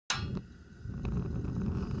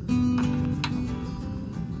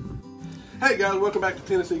Hey guys, welcome back to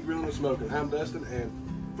Tennessee Grilling and Smoking. I'm Dustin, and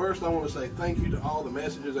first I want to say thank you to all the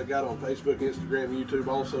messages I got on Facebook, Instagram, YouTube,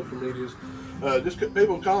 all social medias. Just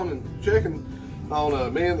people calling and checking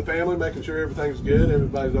on me and the family, making sure everything's good,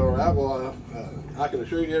 everybody's all right. Well, I can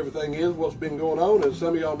assure you everything is what's been going on. As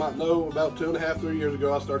some of y'all might know, about 2.5, 3 years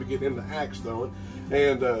ago, I started getting into axe throwing.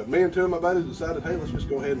 And me and two of my buddies decided, hey, let's just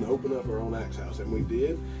go ahead and open up our own axe house. And we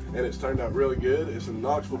did, and it's turned out really good. It's in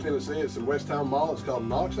Knoxville, Tennessee. It's in West Town Mall. It's called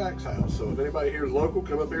Knox Axe House. So if anybody here is local,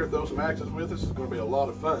 come up here and throw some axes with us. It's going to be a lot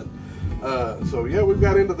of fun. So yeah, we've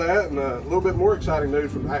got into that, and a little bit more exciting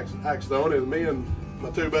news from axe throwing is me and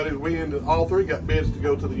my two buddies, all three got bids to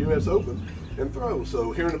go to the U.S. Open and throw.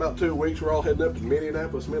 So here in about 2 weeks, we're all heading up to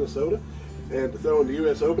Minneapolis, Minnesota, and to throw in the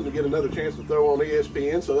U.S. Open to get another chance to throw on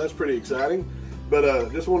ESPN. So that's pretty exciting.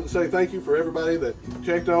 But just wanted to say thank you for everybody that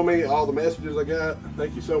checked on me, all the messages I got.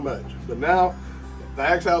 Thank you so much. But now the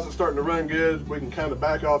axe house is starting to run good. We can kind of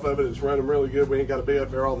back off of it. It's running really good. We ain't got to be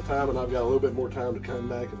up there all the time, and I've got a little bit more time to come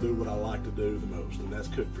back and do what I like to do the most, and that's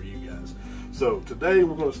cook for you guys. So today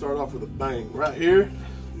we're going to start off with a bang. Right here,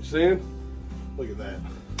 you seeing? Look at that.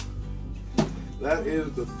 That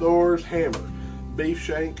is the Thor's hammer. Beef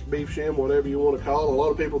shank, beef shin, whatever you want to call it. A lot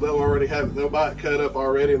of people, they'll already have it. They'll buy it cut up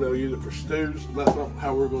already and they'll use it for stews. That's not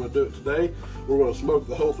how we're going to do it today. We're going to smoke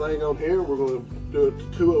the whole thing on here. We're going to do it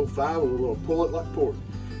to 205 and we're going to pull it like pork.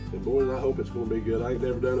 And boys, I hope it's going to be good. I ain't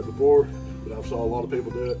never done it before, but I've saw a lot of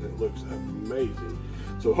people do it and it looks amazing.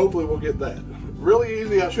 So hopefully we'll get that. Really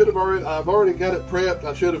easy. I've already got it prepped.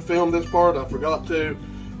 I should have filmed this part. I forgot to.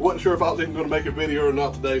 Wasn't sure if I was even going to make a video or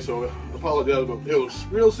not today, so I apologize, but it was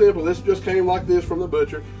real simple. This just came like this from the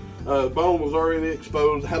butcher. The bone was already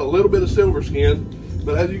exposed, had a little bit of silver skin,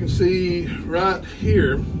 but as you can see right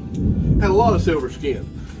here, had a lot of silver skin.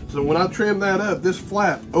 So when I trimmed that up, this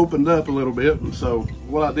flap opened up a little bit, and so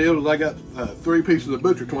what I did was I got 3 pieces of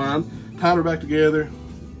butcher twine, tied her back together,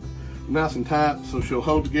 nice and tight, so she'll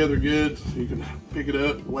hold together good. So you can pick it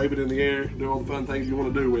up, wave it in the air, do all the fun things you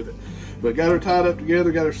want to do with it. But got her tied up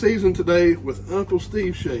together, got her seasoned today with Uncle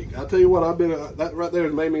Steve's shake. I tell you what, that right there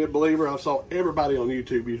has made me a believer. I saw everybody on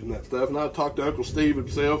YouTube using that stuff, and I talked to Uncle Steve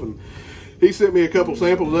himself, and he sent me a couple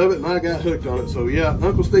samples of it, and I got hooked on it. So yeah,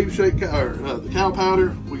 Uncle Steve's shake, the cow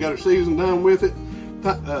powder, we got her seasoned done with it.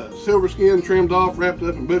 Silver skin trimmed off, wrapped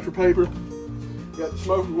up in butcher paper. Got the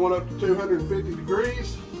smoker going up to 250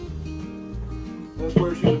 degrees. That's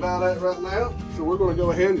where she's about at right now. So we're going to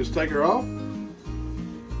go ahead and just take her off.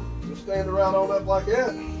 Just stand her right on up like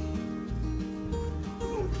that.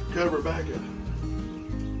 Cover her back up.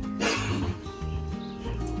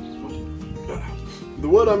 The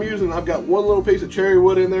wood I'm using, I've got 1 little piece of cherry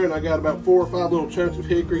wood in there, and I got about 4 or 5 little chunks of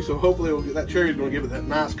hickory. So hopefully that cherry's going to give it that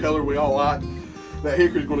nice color we all like. That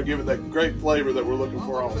hickory's going to give it that great flavor that we're looking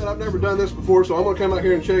for. Also, I've never done this before, so I'm going to come out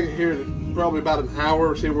here and check it here in probably about an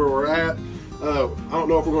hour, see where we're at. I don't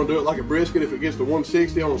know if we're going to do it like a brisket. If it gets to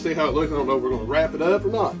 160, I want to see how it looks. I don't know if we're going to wrap it up or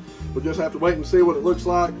not. We'll just have to wait and see what it looks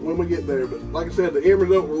like when we get there. But like I said, the end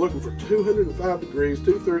result, we're looking for 205 degrees,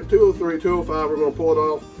 203, 205. We're going to pull it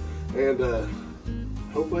off, and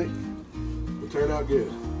hopefully it'll turn out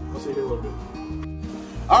good. I'll see you in a little bit.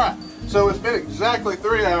 All right, so it's been exactly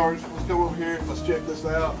 3 hours. Let's go over here. Let's check this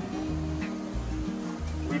out.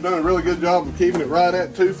 We've done a really good job of keeping it right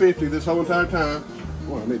at 250 this whole entire time.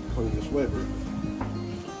 Boy, I need to clean this weber.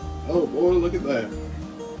 Oh boy, look at that.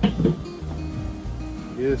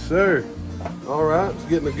 Yes, sir. All right, it's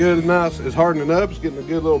getting a good, nice, it's hardening up. It's getting a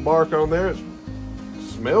good little bark on there. It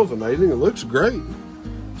smells amazing. It looks great.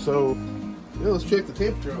 So, yeah, let's check the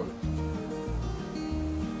temperature on it.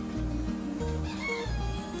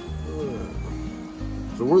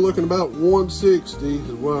 So we're looking about 160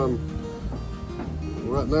 is what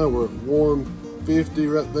right now we're at 150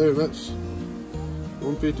 right there. That's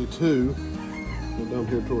 152, go down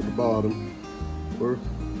here toward the bottom. We're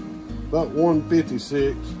about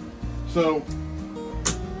 156. So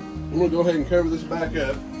I'm gonna go ahead and cover this back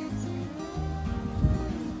up.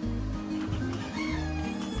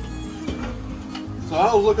 So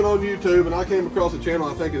I was looking on YouTube and I came across a channel,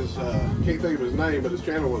 I think is, can't think of his name, but his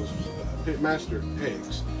channel was Pitmaster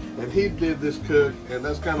X. And he did this cook, and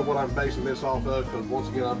that's kind of what I'm basing this off of, because once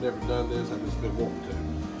again, I've never done this, I've just been wanting to.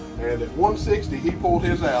 And at 160, he pulled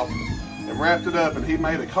his out and wrapped it up, and he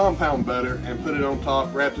made a compound butter and put it on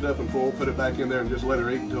top, wrapped it up in foil, put it back in there, and just let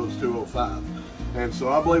her eat until it's 205. And so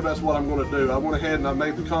I believe that's what I'm going to do. I went ahead and I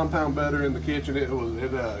made the compound butter in the kitchen. It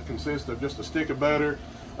consists of just a stick of butter,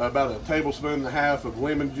 about 1.5 tablespoons of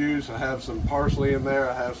lemon juice. I have some parsley in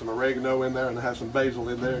there, I have some oregano in there, and I have some basil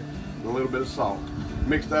in there, and a little bit of salt.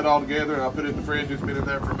 Mix that all together, and I put it in the fridge. It's been in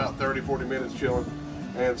there for about 30-40 minutes chilling.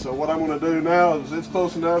 And so what I'm going to do now is it's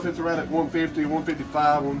close enough. It's right at 150,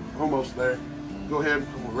 155, almost there. Go ahead, I'm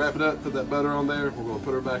going to wrap it up, put that butter on there. We're going to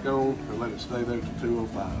put her back on and let it stay there to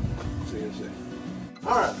 205. See you in a second.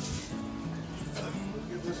 All right, let's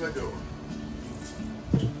get this thing going.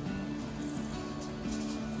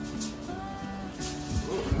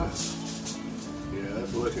 All right. Yeah,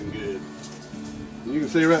 that's looking good. You can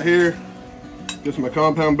see right here, just my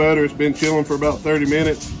compound butter. It's been chilling for about 30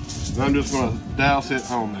 minutes. And I'm just going to douse it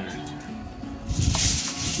on there.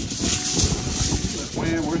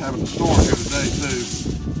 Wind, we're having a storm here today too.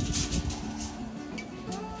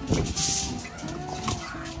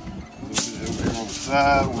 Put it over here on the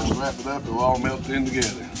side. We're going to wrap it up. It'll all melt in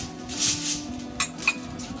together.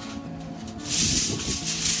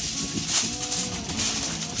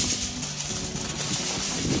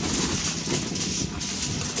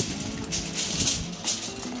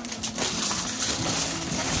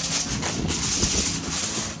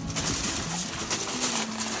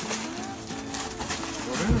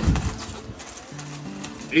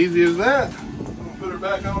 Easy as that. I'm gonna put her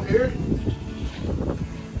back on here.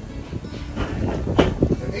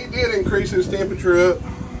 And he did increase his temperature up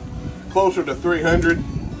closer to 300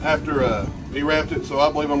 after he wrapped it, so I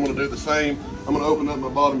believe I'm gonna do the same. I'm gonna open up my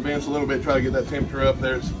bottom vents a little bit, try to get that temperature up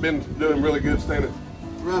there. It's been doing really good, staying at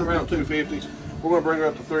right around 250. We're gonna bring her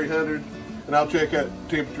up to 300, and I'll check that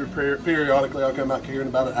temperature periodically. I'll come out here in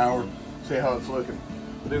about an hour, see how it's looking.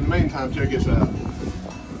 But in the meantime, check this out.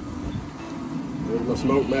 There's my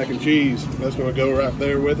smoked mac and cheese. That's going to go right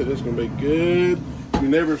there with it. It's going to be good. If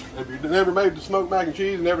you've never made the smoked mac and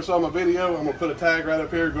cheese and never saw my video, I'm going to put a tag right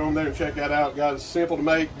up here. Go on there and check that out. Guys, it's simple to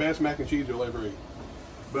make. Best mac and cheese you'll ever eat.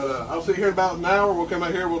 But I'll see you here in about an hour. We'll come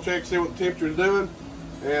out here. We'll check, see what the temperature is doing.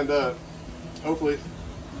 And hopefully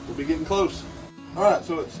we'll be getting close. All right,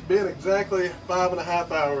 so it's been exactly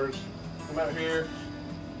 5.5 hours. Come out here.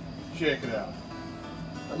 Check it out.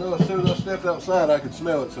 I know as soon as I stepped outside, I could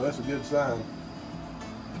smell it, so that's a good sign.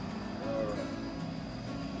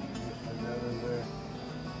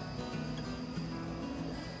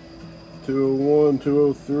 201,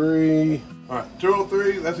 203. All right,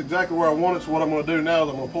 203, that's exactly where I want it. So what I'm gonna do now is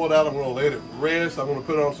I'm gonna pull it out, I'm gonna let it rest. I'm gonna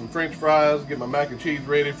put on some French fries, get my mac and cheese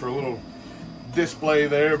ready for a little display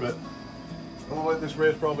there, but I'm gonna let this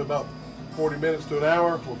rest probably about 40 minutes to an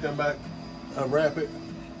hour. We'll come back, unwrap it,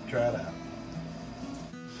 try it out.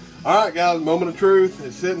 All right, guys, moment of truth.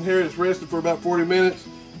 It's sitting here, it's rested for about 40 minutes.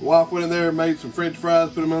 The wife went in there and made some French fries,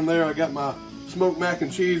 put them on there. I got my smoked mac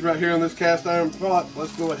and cheese right here on this cast iron pot.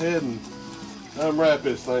 Let's go ahead and unwrap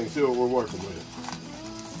this thing, see what we're working with.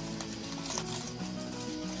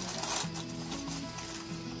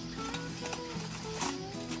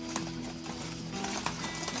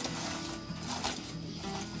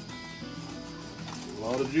 A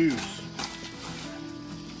lot of juice.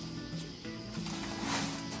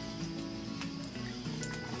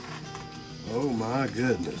 Oh my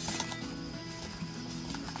goodness.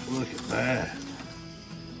 Look at that.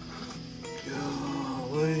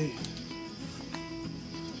 Golly.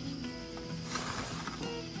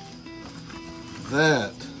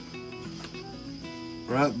 That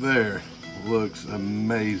right there looks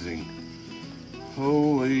amazing.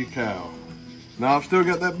 Holy cow. Now I've still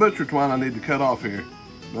got that butcher twine I need to cut off here.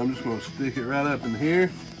 I'm just going to stick it right up in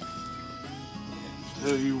here.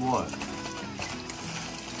 Tell you what.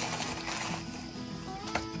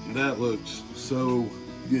 That looks so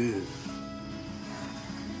good.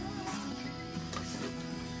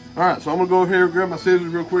 Alright, so I'm going to go over here and grab my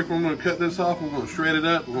scissors real quick. I'm going to cut this off. We're going to shred it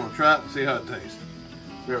up. We're going to try it and see how it tastes.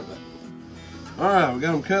 Be right back. Alright, we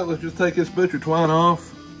got them cut. Let's just take this butcher twine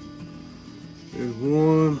off. There's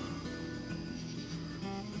one.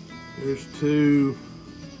 There's two.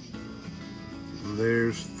 And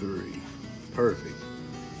there's three. Perfect.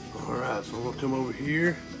 Alright, so I'm going to come over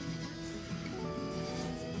here.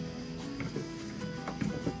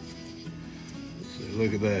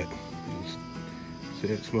 Look at that. See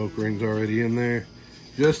that smoke ring's already in there.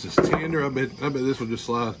 Just as tender. I bet this will just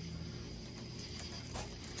slide.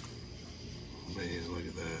 Man, look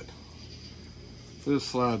at that. This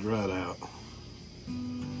slides right out.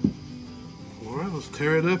 Alright, let's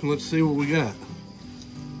tear it up and let's see what we got.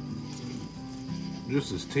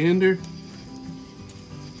 Just as tender.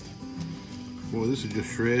 Boy, this is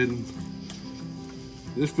just shredding.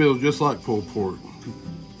 This feels just like pulled pork.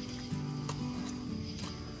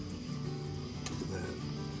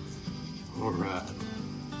 All right,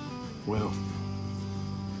 well,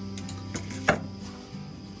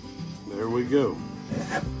 there we go.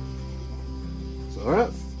 So, all right,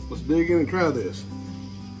 let's dig in and try this.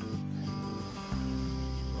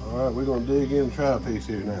 All right, we're gonna dig in and try a piece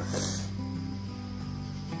here now.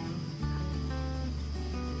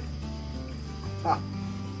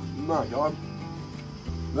 My God.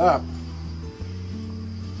 That.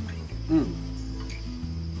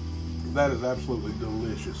 That is absolutely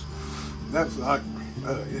delicious. That's like,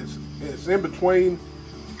 it's in between,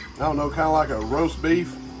 I don't know, kind of like a roast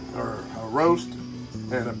beef or a roast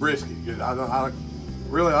and a brisket.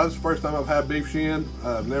 Really, that's the first time I've had beef shin.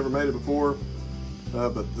 I've never made it before,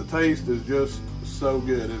 but the taste is just so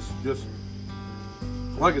good. It's just,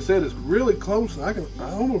 like I said, it's really close. I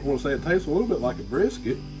almost want to say it tastes a little bit like a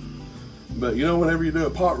brisket, but you know, whenever you do a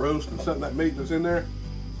pot roast and something, that meat that's in there,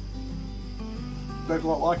 tastes a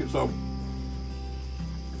lot like it. So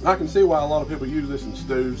I can see why a lot of people use this in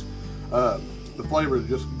stews. The flavor is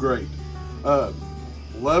just great.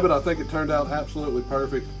 Love it. I think it turned out absolutely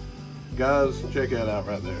perfect. Guys, check that out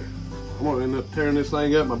right there. I'm gonna end up tearing this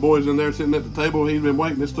thing up. My boy's in there sitting at the table. He's been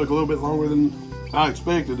waiting. This took a little bit longer than I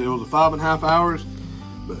expected. It was 5.5 hours,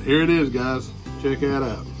 but here it is, guys. Check that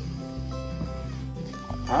out.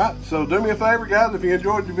 All right, so do me a favor, guys. If you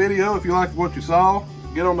enjoyed the video, if you liked what you saw,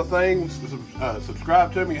 get on the thing,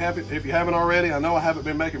 subscribe to me if you haven't already. I know I haven't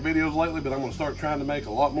been making videos lately, but I'm going to start trying to make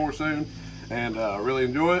a lot more soon, and really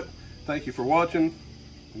enjoy it. Thank you for watching.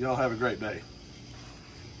 Y'all have a great day.